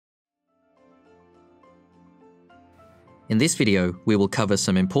In this video, we will cover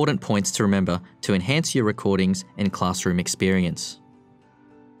some important points to remember to enhance your recordings and classroom experience.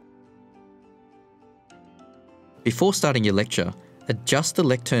 Before starting your lecture, adjust the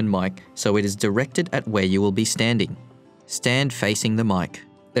lectern mic so it is directed at where you will be standing. Stand facing the mic.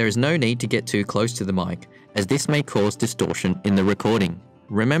 There is no need to get too close to the mic, as this may cause distortion in the recording.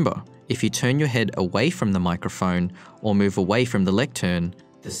 Remember, if you turn your head away from the microphone or move away from the lectern,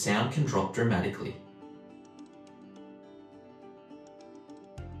 the sound can drop dramatically.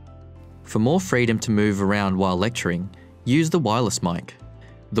 For more freedom to move around while lecturing, use the wireless mic.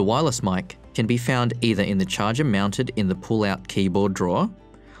 The wireless mic can be found either in the charger mounted in the pull-out keyboard drawer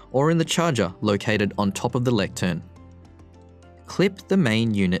or in the charger located on top of the lectern. Clip the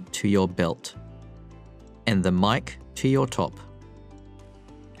main unit to your belt and the mic to your top.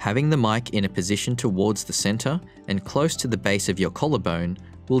 Having the mic in a position towards the center and close to the base of your collarbone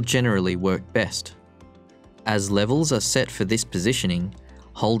will generally work best. As levels are set for this positioning,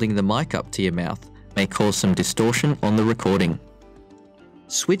 holding the mic up to your mouth may cause some distortion on the recording.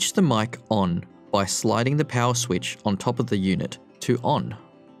 Switch the mic on by sliding the power switch on top of the unit to on.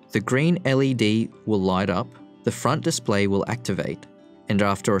 The green LED will light up, the front display will activate, and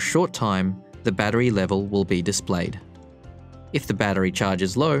after a short time, the battery level will be displayed. If the battery charge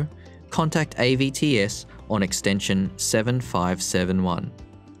is low, contact AVTS on extension 7571.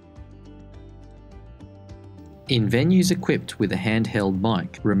 In venues equipped with a handheld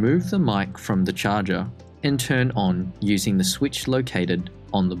mic, remove the mic from the charger and turn on using the switch located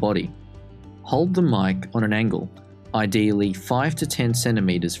on the body. Hold the mic on an angle, ideally 5 to 10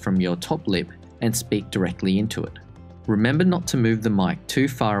 centimeters from your top lip, and speak directly into it. Remember not to move the mic too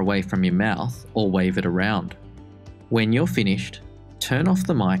far away from your mouth or wave it around. When you're finished, turn off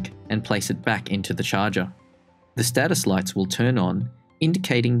the mic and place it back into the charger. The status lights will turn on,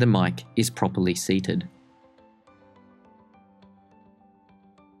 indicating the mic is properly seated.